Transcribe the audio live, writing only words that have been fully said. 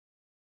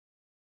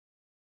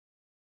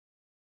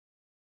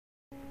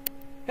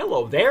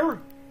Hello there.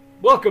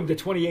 Welcome to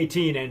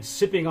 2018 and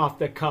sipping off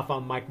the cuff.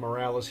 I'm Mike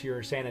Morales here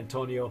in San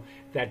Antonio.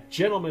 That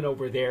gentleman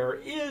over there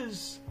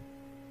is.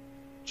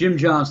 Jim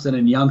Johnston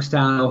in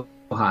Youngstown,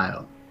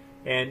 Ohio.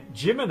 And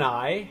Jim and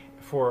I,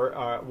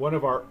 for one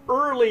of our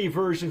early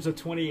versions of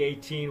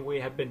 2018, we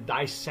have been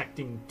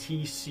dissecting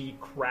TC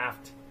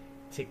Craft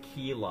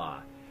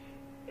tequila.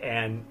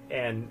 And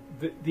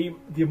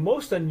the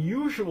most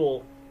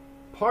unusual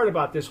part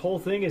about this whole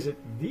thing is that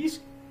these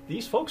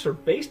folks are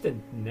based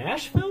in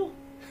Nashville.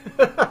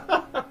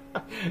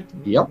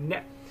 Yep.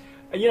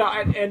 You know,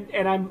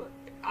 and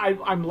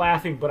I'm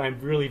laughing, but I'm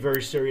really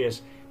very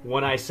serious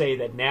when I say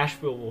that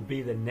Nashville will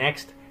be the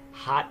next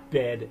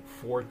hotbed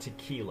for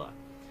tequila.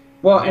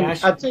 Well, and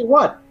I'll tell you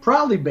what,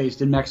 proudly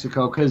based in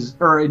Mexico,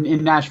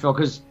 in Nashville,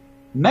 because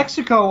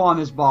Mexico on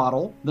this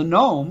bottle, the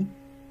gnome,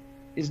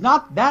 is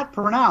not that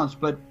pronounced,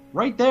 but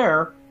right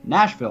there,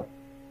 Nashville,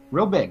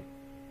 real big.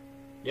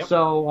 Yep.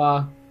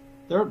 So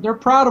they're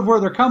proud of where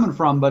they're coming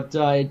from, but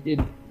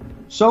it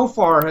so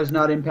far has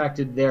not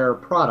impacted their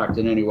product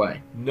in any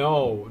way.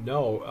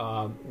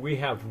 No. We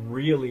have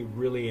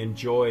really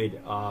enjoyed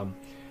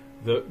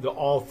the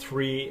all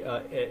three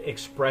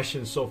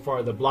expressions so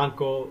far: the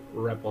blanco,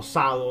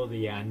 reposado,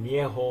 the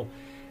añejo.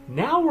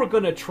 Now we're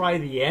going to try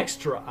the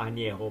extra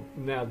añejo.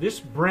 Now this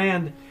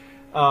brand,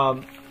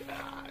 long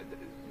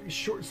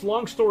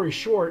story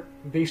short,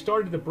 they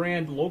started the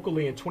brand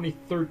locally in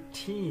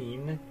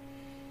 2013.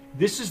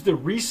 This is the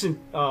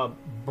recent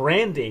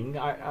branding.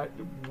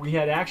 We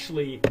had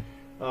actually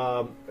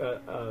their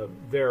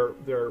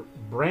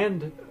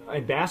brand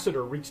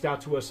ambassador reached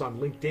out to us on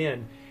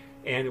LinkedIn,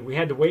 and we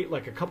had to wait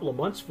like a couple of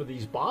months for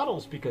these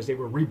bottles because they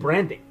were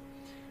rebranding.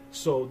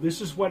 So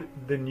this is what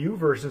the new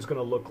version is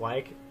going to look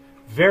like.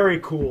 Very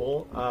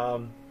cool. I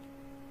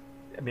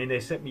mean,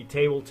 they sent me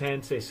table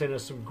tents. They sent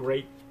us some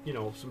great,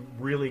 some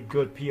really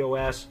good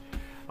POS.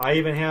 I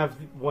even have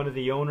one of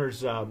the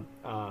owners'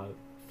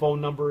 phone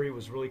number. It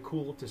was really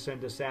cool to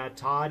send us that.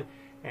 Todd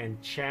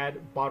and Chad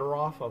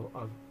Botteroff.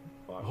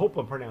 I hope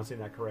I'm pronouncing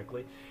that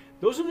correctly.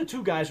 Those are the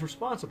two guys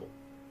responsible.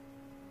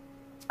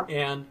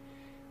 And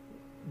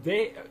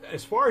they,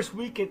 as far as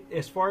we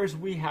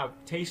have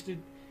tasted,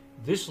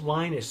 this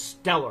line is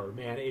stellar,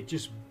 man. It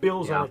just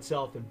builds on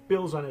itself and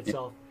builds on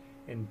itself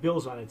and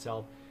builds on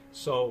itself.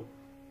 So,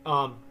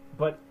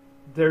 but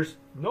there's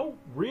no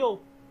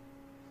real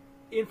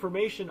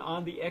information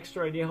on the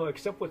extra añejo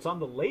except what's on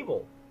the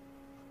label.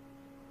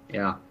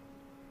 Yeah.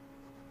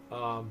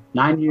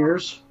 9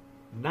 years.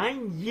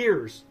 9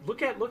 years.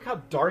 Look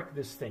how dark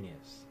this thing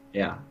is.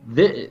 Yeah.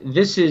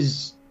 This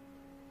is,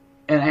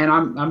 and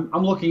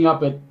I'm looking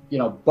up at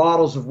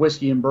bottles of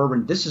whiskey and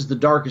bourbon. This is the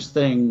darkest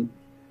thing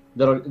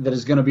that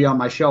is going to be on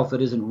my shelf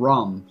that isn't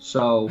rum.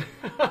 So,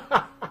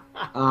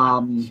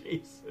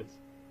 Jesus.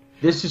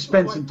 This has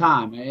spent some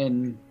time,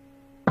 and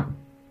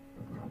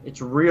it's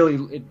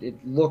really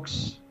it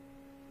looks.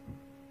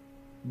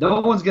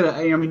 No one's gonna.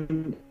 I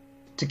mean,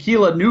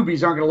 tequila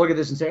newbies aren't going to look at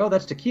this and say, "Oh,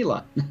 that's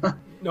tequila."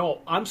 No,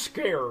 I'm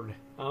scared.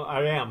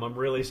 I am. I'm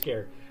really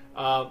scared.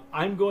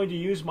 I'm going to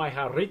use my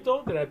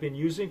jarrito that I've been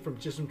using from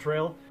Chisholm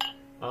Trail.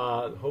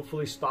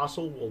 Hopefully,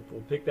 Stossel will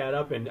pick that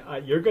up, and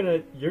you're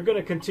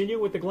gonna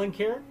continue with the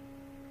Glencairn.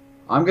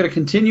 I'm going to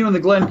continue in the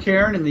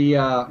Glencairn in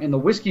the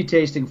whiskey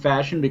tasting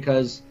fashion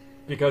because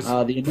the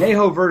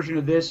añejo version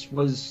of this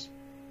was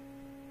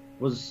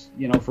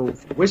for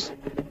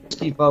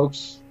whiskey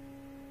folks.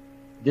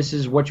 This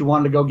is what you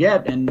wanted to go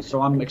get, and so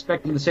I'm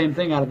expecting the same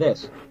thing out of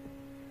this.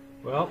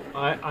 Well,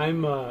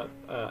 I'm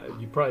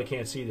you probably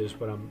can't see this,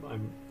 but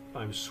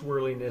I'm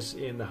swirling this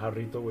in the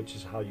jarrito, which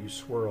is how you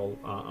swirl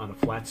on a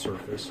flat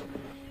surface,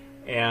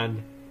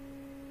 and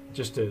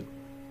doesn't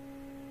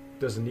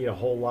need a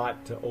whole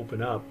lot to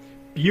open up.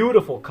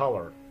 Beautiful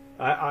color.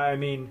 I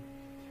mean,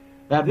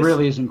 that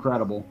really is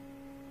incredible.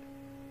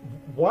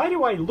 Why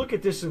do I look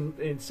at this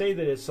and say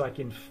that it's like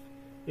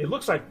it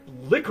looks like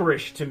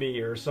licorice to me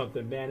or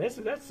something, man?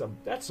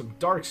 That's some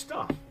dark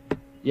stuff.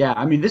 Yeah,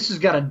 I mean, this has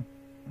got a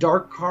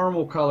dark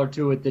caramel color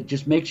to it that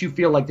just makes you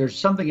feel like there's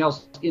something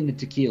else in the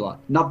tequila.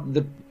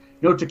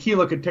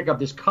 Tequila could pick up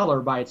this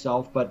color by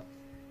itself, but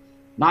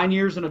 9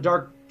 years in a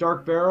dark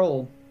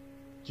barrel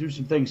do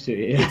some things to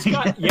you.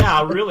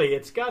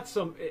 It's got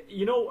some.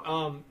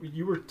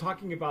 You were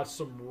talking about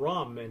some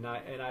rum, and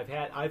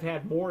I've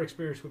had more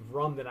experience with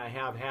rum than I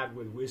have had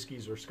with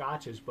whiskeys or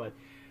scotches, but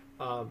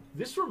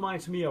this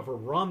reminds me of a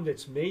rum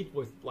that's made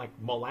with like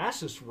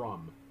molasses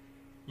rum.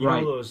 You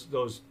know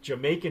those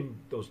Jamaican,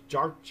 those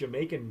dark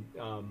Jamaican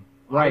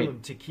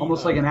island tequila,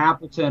 almost like an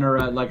Appleton or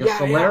a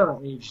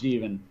Solera aged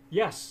even.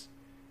 Yes,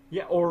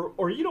 yeah,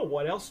 or you know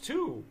what else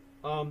too?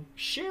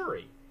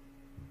 Sherry.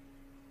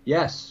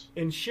 Yes.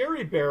 In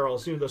sherry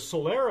barrels, the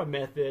Solera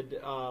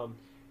method,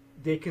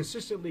 they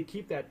consistently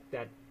keep that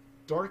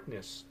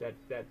darkness,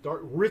 that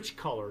dark, rich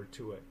color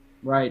to it.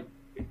 Right.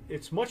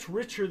 It's much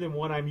richer than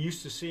what I'm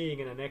used to seeing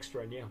in an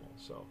extra añejo.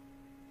 So,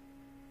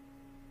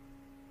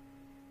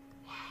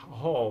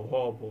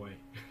 oh boy,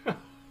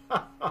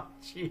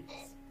 jeez,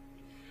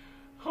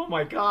 oh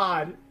my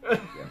God,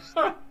 yes.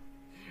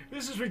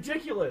 This is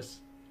ridiculous.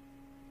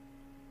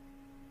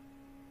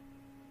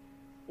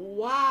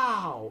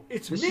 Wow,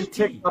 it's This minty. is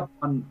picked up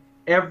on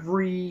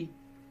every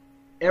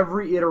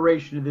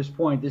iteration to this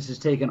point. This has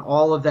taken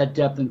all of that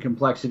depth and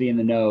complexity in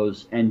the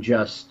nose and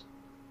just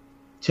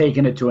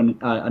taken it to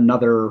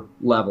another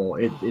level.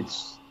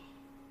 It's.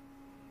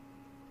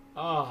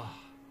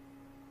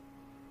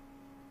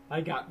 I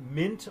got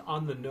mint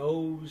on the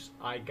nose.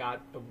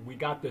 We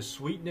got the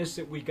sweetness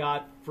that we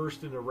got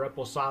first in the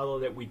Reposado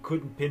that we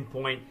couldn't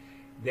pinpoint.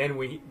 Then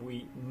we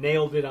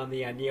nailed it on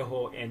the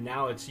Añejo, and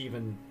now it's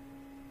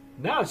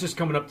just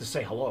coming up to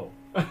say hello.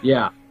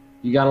 Yeah,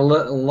 you got a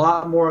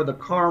lot more of the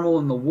caramel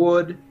in the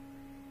wood.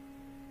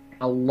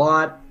 A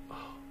lot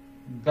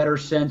better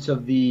sense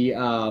of the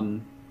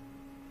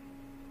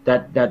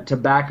that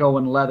tobacco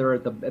and leather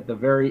at the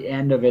very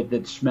end of it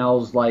that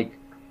smells like.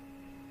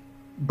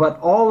 But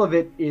all of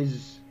it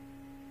is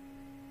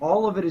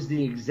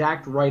the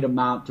exact right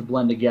amount to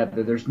blend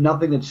together. There's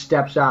nothing that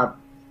steps out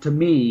to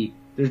me.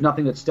 There's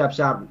nothing that steps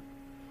out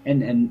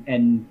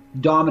and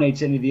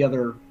dominates any of the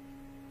other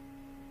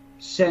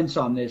scents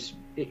on this.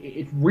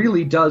 It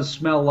really does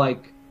smell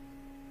like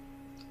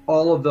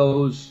all of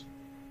those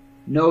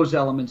nose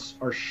elements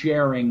are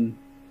sharing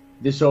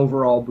this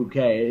overall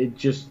bouquet. It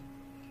just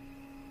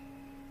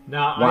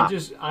wow.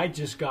 I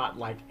just got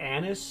like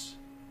anise.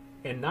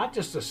 And not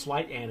just a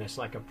slight anise,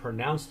 like a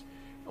pronounced,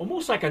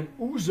 almost like an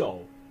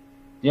ouzo.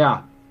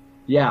 Yeah.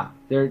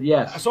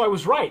 Yes. So I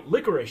was right,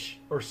 licorice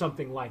or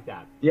something like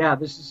that. Yeah,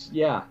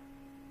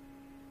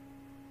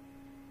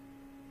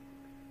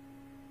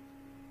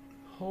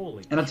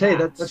 Holy. And I'll tell you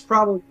that's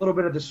probably a little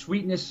bit of the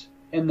sweetness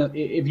and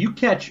if you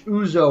catch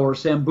ouzo or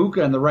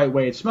sambuca in the right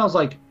way, it smells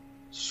like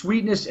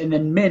sweetness and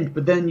then mint,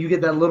 but then you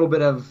get that little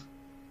bit of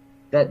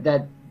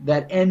that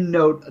end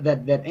note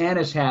that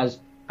anise has.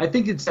 I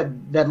think it's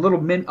that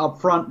little mint up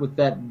front with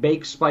that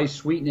baked spice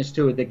sweetness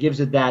to it that gives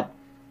it that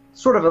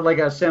sort of like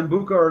a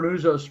sambuca or an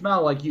ouzo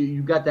smell. Like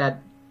you got that.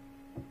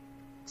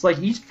 It's like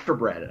Easter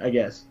bread, I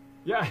guess.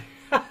 Yeah.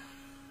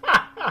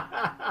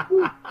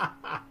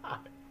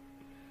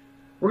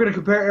 We're gonna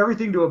compare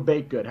everything to a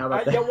baked good. How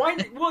about that? Yeah. Why?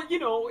 Well,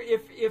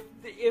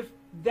 if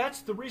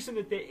that's the reason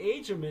that they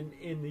age them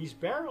in these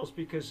barrels,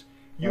 because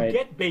you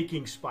get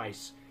baking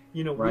spice.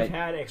 We've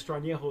had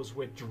extrañejos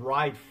with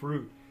dried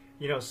fruit.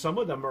 Some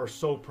of them are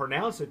so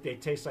pronounced that they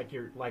taste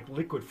like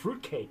liquid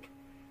fruit cake,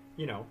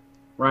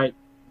 Right.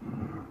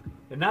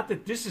 And not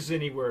that this is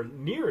anywhere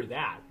near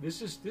that.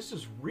 This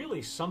is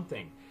really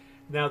something.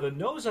 Now the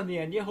nose on the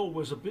Añejo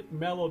was a bit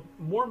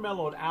more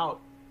mellowed out,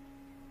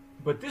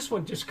 but this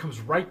one just comes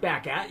right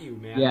back at you,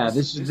 man. Yeah,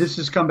 this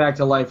has come back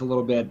to life a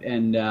little bit,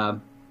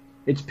 and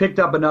it's picked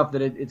up enough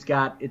that it's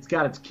got its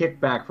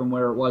kickback from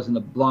where it was in the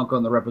Blanco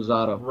and the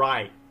Reposado.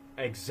 Right.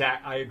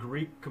 I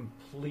agree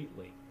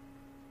completely.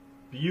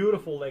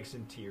 Beautiful legs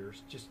and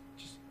tears, just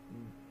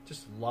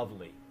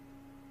lovely.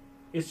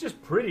 It's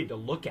just pretty to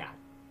look at.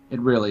 It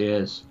really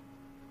is.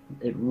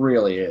 It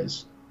really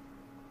is.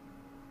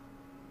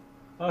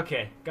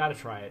 Okay, gotta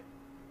try it.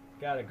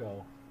 Gotta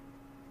go.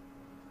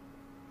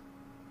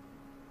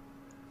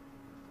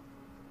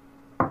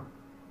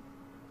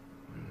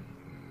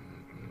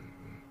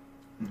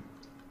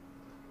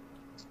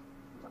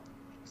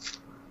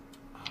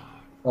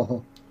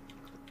 Oh.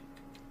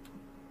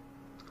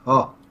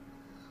 Oh.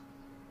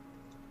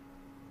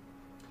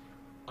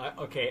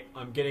 Okay,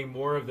 I'm getting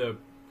more of the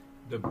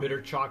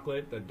bitter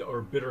chocolate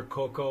or bitter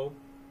cocoa.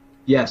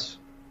 Yes.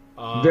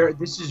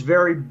 This is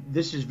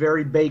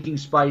very baking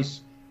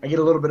spice. I get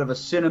a little bit of a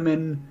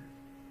cinnamon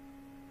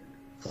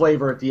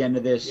flavor at the end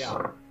of this.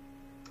 Yeah.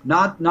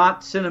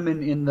 Not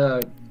cinnamon in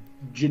the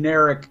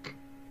generic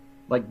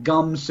like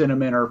gum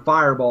cinnamon or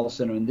fireball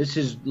cinnamon. This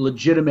is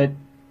legitimate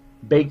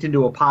baked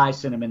into a pie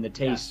cinnamon that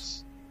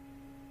tastes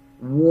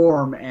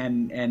warm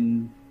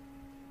and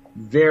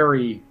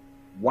very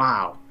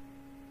wow.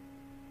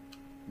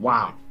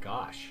 Wow. Oh my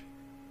gosh.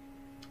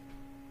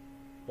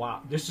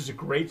 Wow. This is a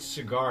great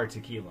cigar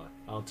tequila.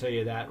 I'll tell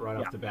you that right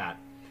off the bat.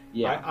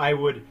 Yeah. I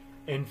would,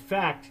 in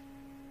fact,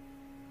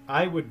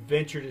 I would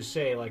venture to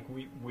say, like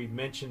we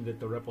mentioned that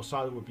the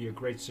Reposado would be a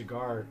great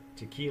cigar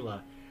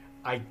tequila.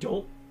 I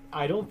don't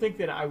think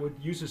that I would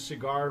use a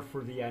cigar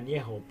for the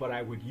Añejo, but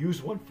I would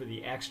use one for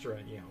the extra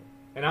Añejo.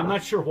 And I'm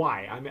not sure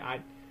why. I mean,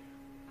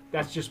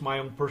 that's just my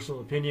own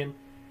personal opinion.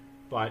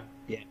 But,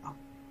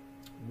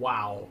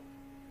 wow.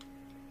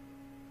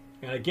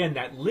 And again,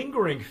 that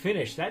lingering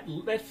finish, that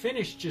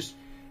finish just,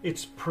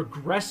 it's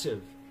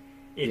progressive.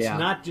 It's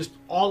not just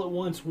all at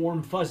once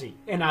warm fuzzy.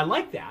 And I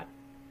like that.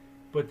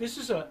 But this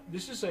is a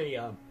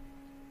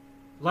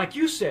like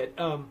you said,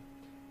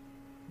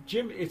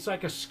 Jim, it's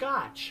like a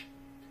scotch.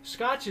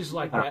 Scotch is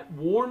like that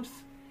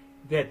warmth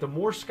that the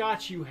more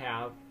scotch you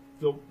have,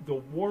 the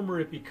warmer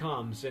it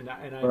becomes. And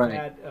I've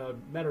had,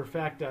 matter of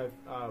fact,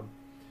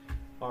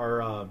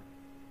 our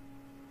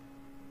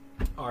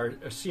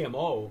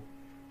CMO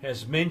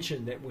has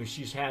mentioned that when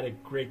she's had a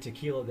great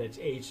tequila that's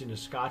aged in a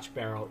Scotch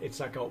barrel, it's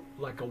like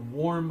a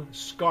warm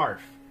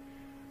scarf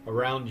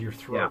around your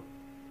throat.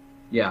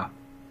 Yeah.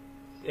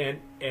 And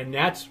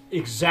that's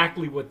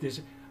exactly what this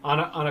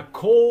on a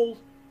cold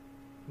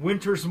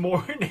winter's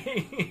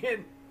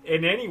morning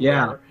in anywhere.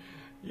 Yeah.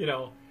 You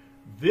know,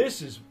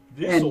 this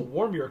will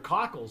warm your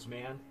cockles,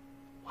 man.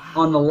 Wow.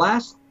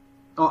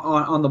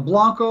 On the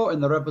Blanco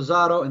and the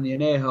Reposado and the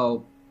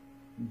Añejo,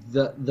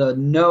 the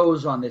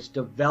nose on this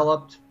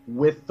developed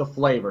with the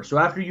flavor. So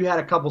after you had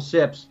a couple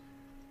sips,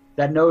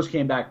 that nose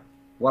came back.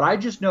 What I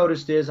just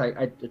noticed is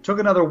I took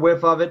another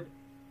whiff of it.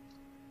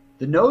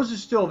 The nose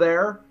is still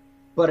there,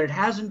 but it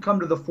hasn't come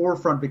to the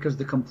forefront because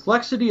the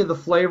complexity of the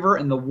flavor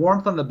and the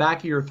warmth on the back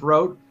of your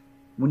throat,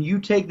 when you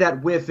take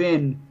that whiff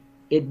in,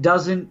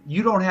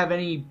 you don't have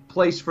any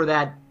place for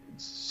that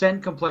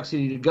scent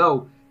complexity to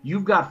go.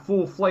 You've got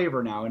full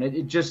flavor now, and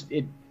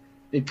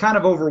it kind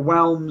of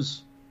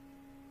overwhelms.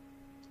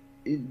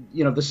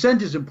 The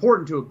scent is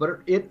important to it,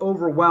 but it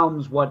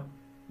overwhelms what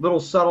little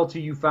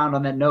subtlety you found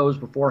on that nose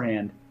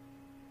beforehand.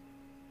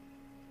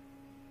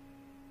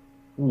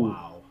 Ooh.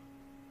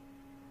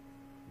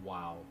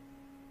 Wow.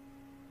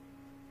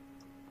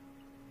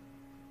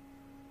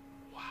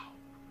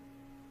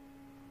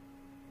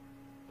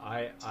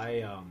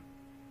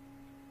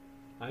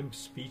 I'm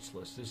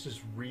speechless. This is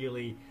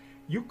really,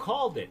 you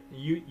called it.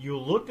 You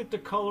looked at the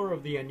color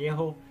of the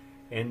Añejo,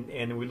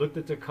 and we looked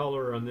at the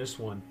color on this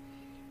one,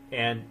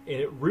 and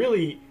it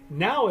really,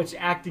 now it's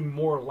acting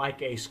more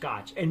like a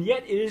Scotch, and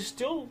yet it is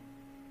still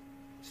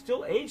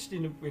aged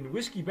in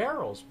whiskey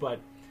barrels, but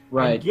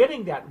right. I'm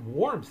getting that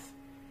warmth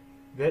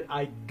that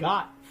I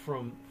got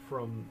from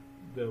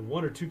the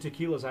one or two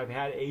tequilas I've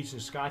had aged in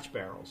Scotch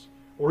barrels,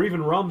 or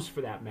even rums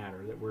for that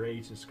matter, that were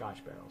aged in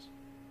Scotch barrels.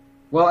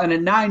 Well, and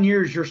at 9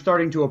 years, you're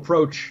starting to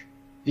approach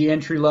the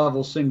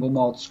entry-level single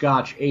malt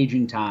Scotch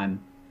aging time.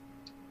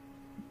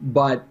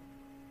 But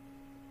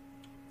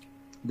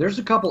there's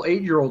a couple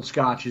 8-year-old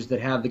Scotches that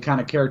have the kind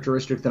of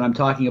characteristic that I'm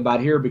talking about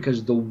here,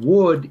 because the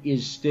wood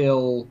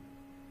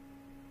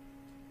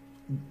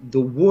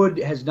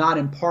has not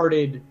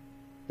imparted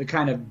the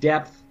kind of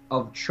depth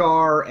of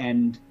char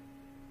and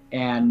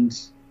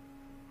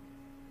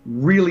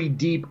really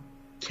deep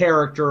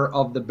character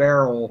of the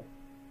barrel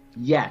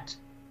yet.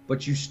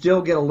 But you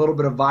still get a little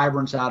bit of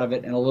vibrance out of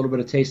it and a little bit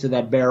of taste of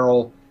that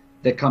barrel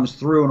that comes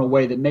through in a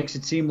way that makes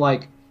it seem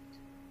like,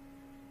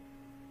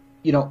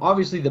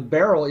 obviously the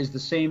barrel is the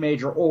same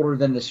age or older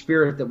than the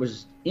spirit that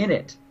was in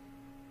it.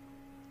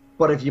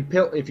 But if you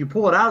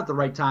pull it out at the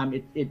right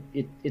time,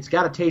 it's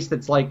got a taste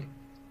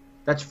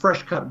that's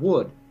fresh cut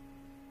wood.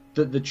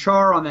 The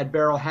char on that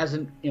barrel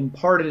hasn't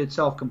imparted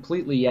itself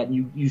completely yet,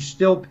 and you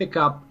still pick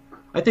up.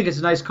 I think it's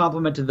a nice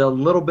compliment to the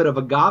little bit of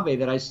agave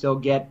that I still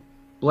get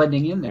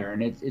blending in there,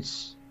 and this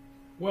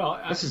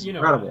is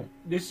incredible.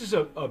 This is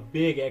a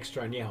big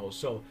extra añejo.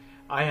 So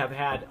I have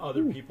had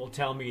other people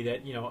tell me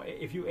that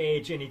if you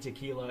age any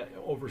tequila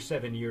over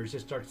 7 years, it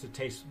starts to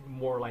taste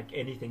more like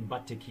anything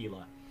but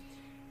tequila.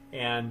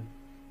 And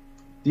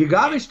the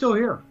agave's still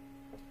here.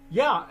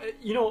 Yeah,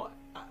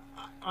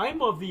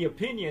 I'm of the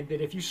opinion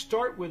that if you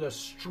start with a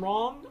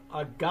strong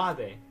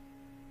agave,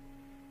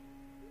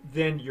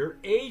 then your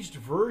aged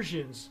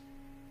versions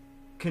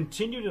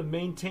continue to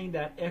maintain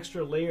that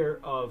extra layer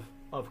of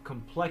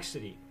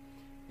complexity.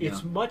 Yeah.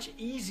 It's much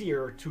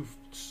easier to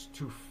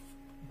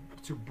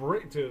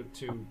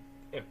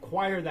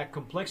acquire that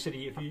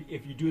complexity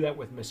if you do that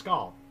with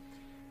mezcal.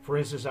 For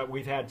instance,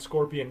 we've had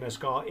Scorpion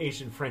mezcal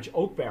aged in French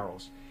oak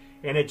barrels,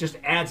 and it just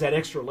adds that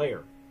extra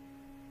layer.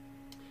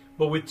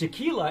 But with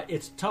tequila,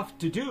 it's tough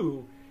to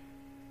do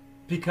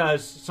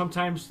because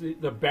sometimes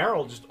the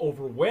barrel just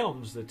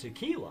overwhelms the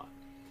tequila.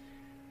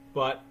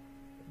 But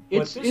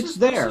it's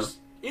there.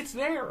 It's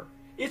there.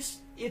 It's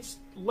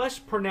less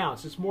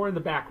pronounced. It's more in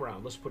the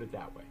background. Let's put it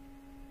that way.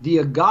 The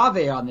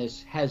agave on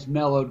this has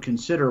mellowed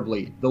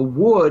considerably. The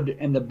wood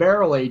and the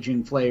barrel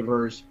aging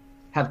flavors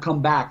have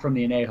come back from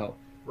the añejo.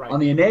 Right. On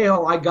the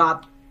añejo, I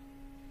got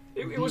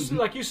it was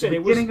like you said. The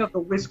it was beginning of the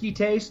whiskey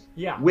taste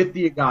with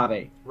the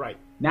agave. Right.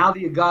 Now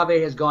the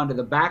agave has gone to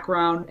the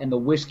background and the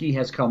whiskey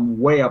has come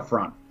way up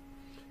front.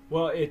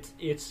 Well, it's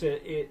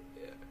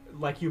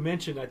like you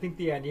mentioned. I think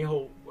the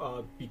añejo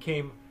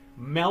became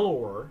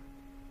mellower.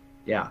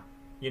 Yeah.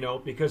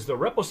 Because the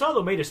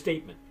Reposado made a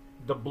statement.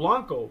 The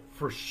Blanco,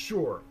 for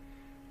sure.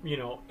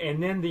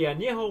 And then the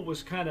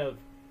Añejo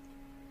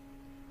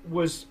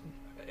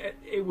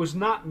it was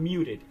not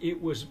muted.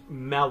 It was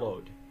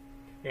mellowed.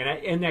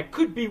 And that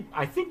could be,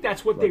 I think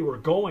that's what they were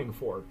going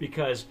for.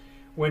 Because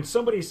when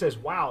somebody says,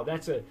 wow,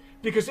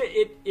 because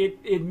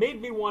it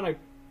made me want to,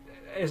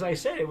 as I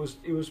said, it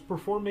was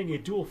performing a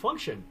dual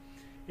function.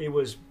 It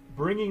was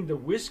bringing the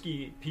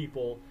whiskey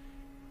people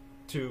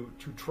to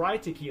try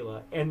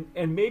tequila, and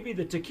maybe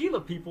the tequila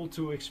people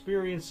to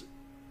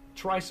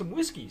try some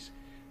whiskeys,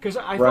 because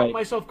I felt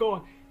myself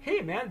going,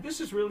 hey man,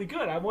 this is really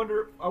good. I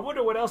wonder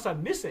what else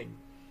I'm missing.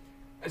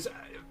 It's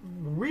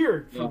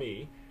weird for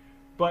me,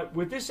 but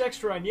with this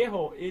extra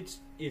añejo,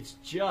 it's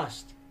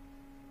just,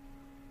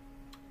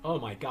 oh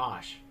my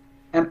gosh.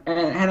 And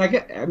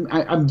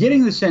I'm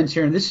getting the sense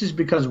here, and this is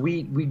because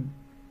we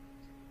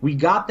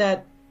got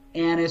that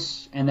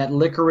anise and that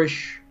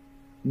licorice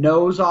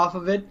nose off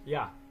of it.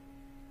 Yeah.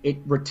 It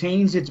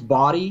retains its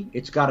body.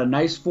 It's got a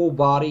nice full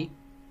body.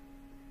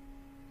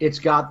 It's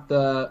got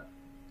the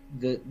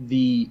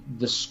the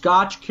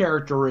Scotch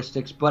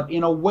characteristics, but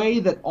in a way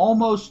that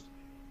almost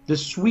the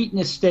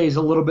sweetness stays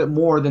a little bit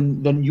more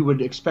than you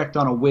would expect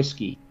on a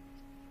whiskey.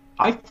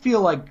 I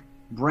feel like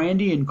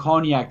brandy and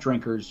cognac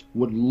drinkers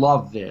would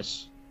love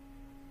this.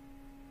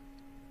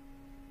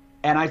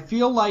 And I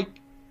feel like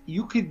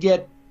you could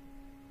get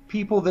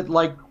people that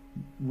like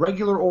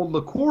regular old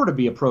liqueur to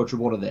be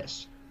approachable to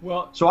this.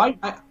 Well, so I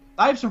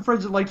have some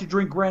friends that like to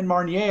drink Grand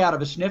Marnier out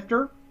of a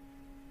snifter.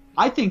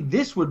 I think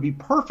this would be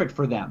perfect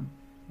for them.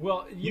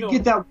 Well, you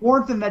get that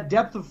warmth and that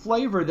depth of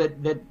flavor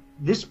that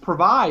this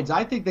provides.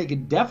 I think they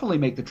could definitely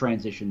make the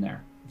transition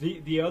there.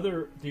 The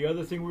other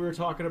thing we were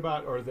talking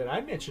about, or that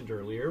I mentioned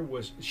earlier,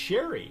 was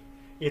sherry.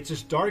 It's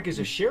as dark as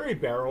a sherry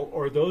barrel.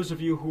 Or those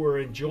of you who are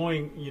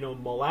enjoying,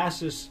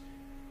 molasses,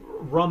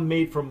 rum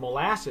made from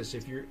molasses,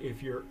 if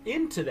you're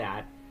into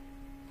that,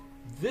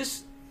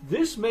 this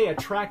may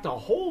attract a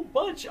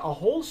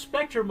whole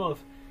spectrum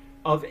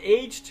of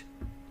aged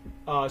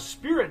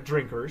spirit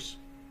drinkers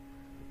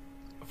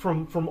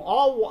from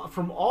all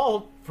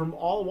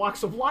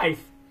walks of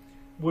life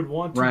would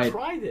want to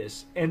try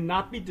this and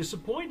not be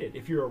disappointed.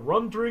 If you're a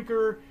rum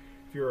drinker,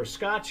 if you're a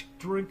Scotch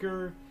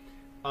drinker,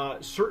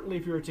 certainly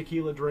if you're a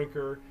tequila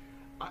drinker,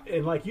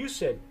 and like you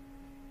said,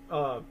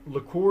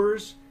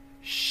 liqueurs,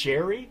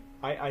 sherry,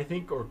 I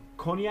think, or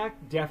cognac,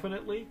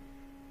 definitely.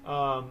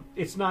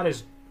 It's not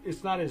as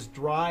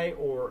dry,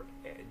 or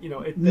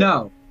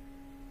no.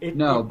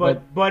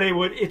 But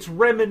it's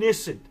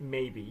reminiscent,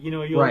 maybe.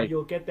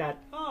 You'll get that.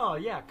 Oh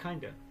yeah,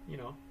 kind of.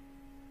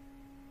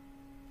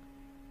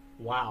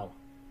 Wow.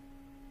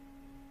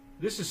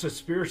 This is a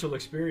spiritual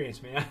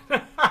experience, man.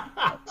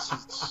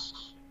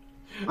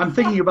 I'm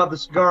thinking about the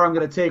cigar I'm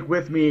going to take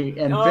with me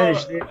and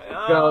finish it.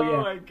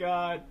 Oh my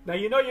God! Now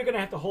you're going to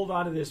have to hold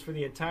on to this for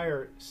the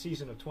entire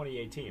season of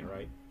 2018,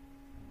 right?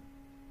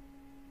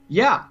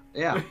 Yeah.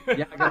 I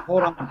got to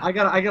hold on. I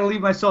got to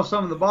leave myself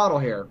some in the bottle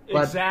here.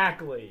 But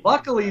exactly.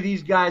 Luckily,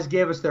 these guys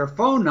gave us their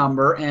phone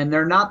number, and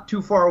they're not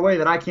too far away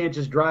that I can't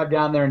just drive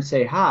down there and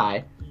say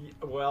hi.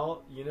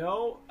 Well,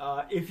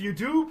 if you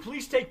do,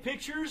 please take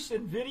pictures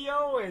and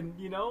video, and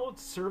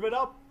serve it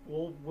up.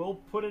 We'll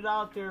put it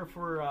out there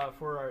for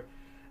our.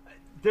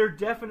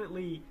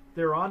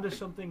 They're onto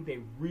something. They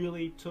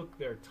really took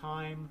their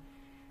time.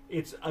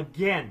 It's,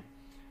 again,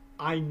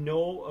 I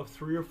know of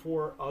 3 or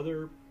 4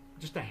 other,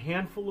 just a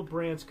handful of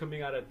brands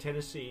coming out of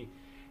Tennessee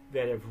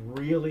that have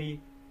really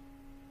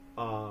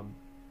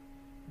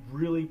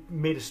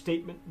made a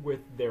statement with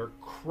their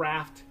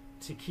craft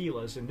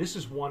tequilas, and this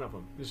is one of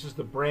them. This is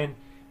the brand.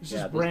 This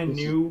is brand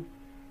new,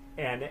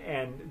 and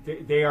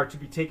they are to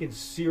be taken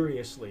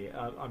seriously.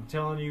 I'm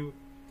telling you,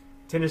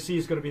 Tennessee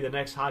is going to be the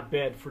next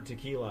hotbed for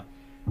tequila.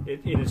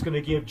 It is going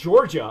to give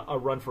Georgia a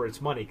run for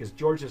its money, because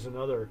Georgia is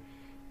another.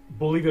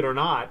 Believe it or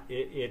not,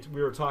 we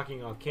were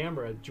talking off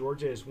camera.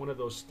 Georgia is one of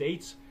those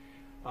states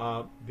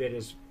that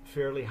is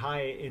fairly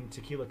high in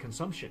tequila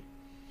consumption.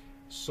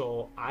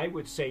 So I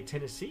would say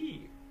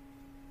Tennessee,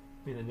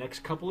 in the next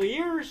couple of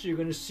years, you're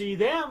going to see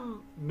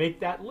them make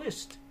that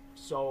list.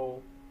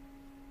 So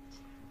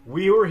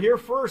we were here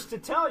first to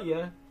tell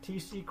you,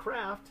 TC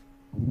Craft,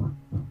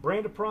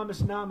 Brand of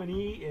Promise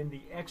nominee in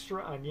the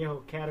Extra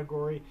Añejo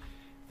category.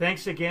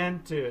 Thanks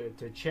again to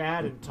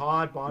Chad and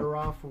Todd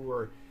Boderoff, who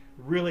were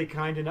really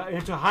kind enough,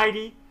 and to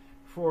Heidi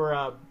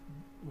for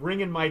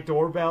ringing my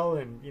doorbell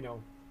and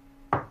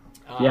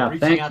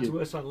reaching out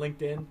to us on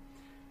LinkedIn.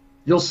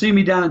 You'll see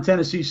me down in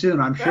Tennessee soon,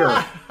 I'm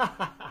sure.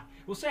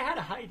 We'll say hi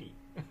to Heidi.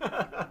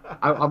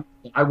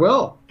 I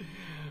will.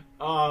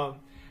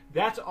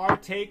 That's our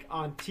take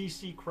on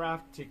TC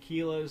Craft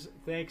Tequilas.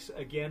 Thanks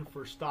again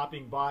for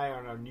stopping by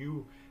on our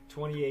new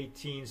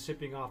 2018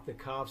 Sipping Off the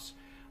Cuffs.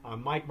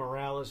 Mike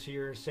Morales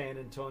here in San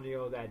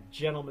Antonio. That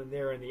gentleman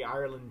there in the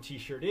Ireland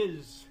t-shirt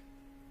is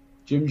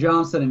Jim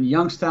Johnson in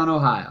Youngstown,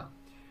 Ohio.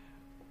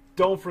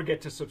 Don't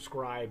forget to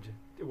subscribe.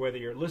 Whether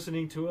you're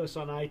listening to us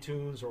on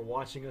iTunes or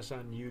watching us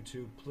on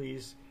YouTube,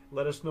 please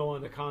let us know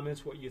in the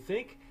comments what you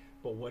think.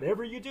 But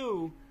whatever you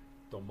do,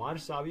 tomar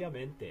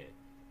sabiamente.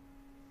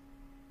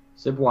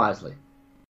 Sip wisely.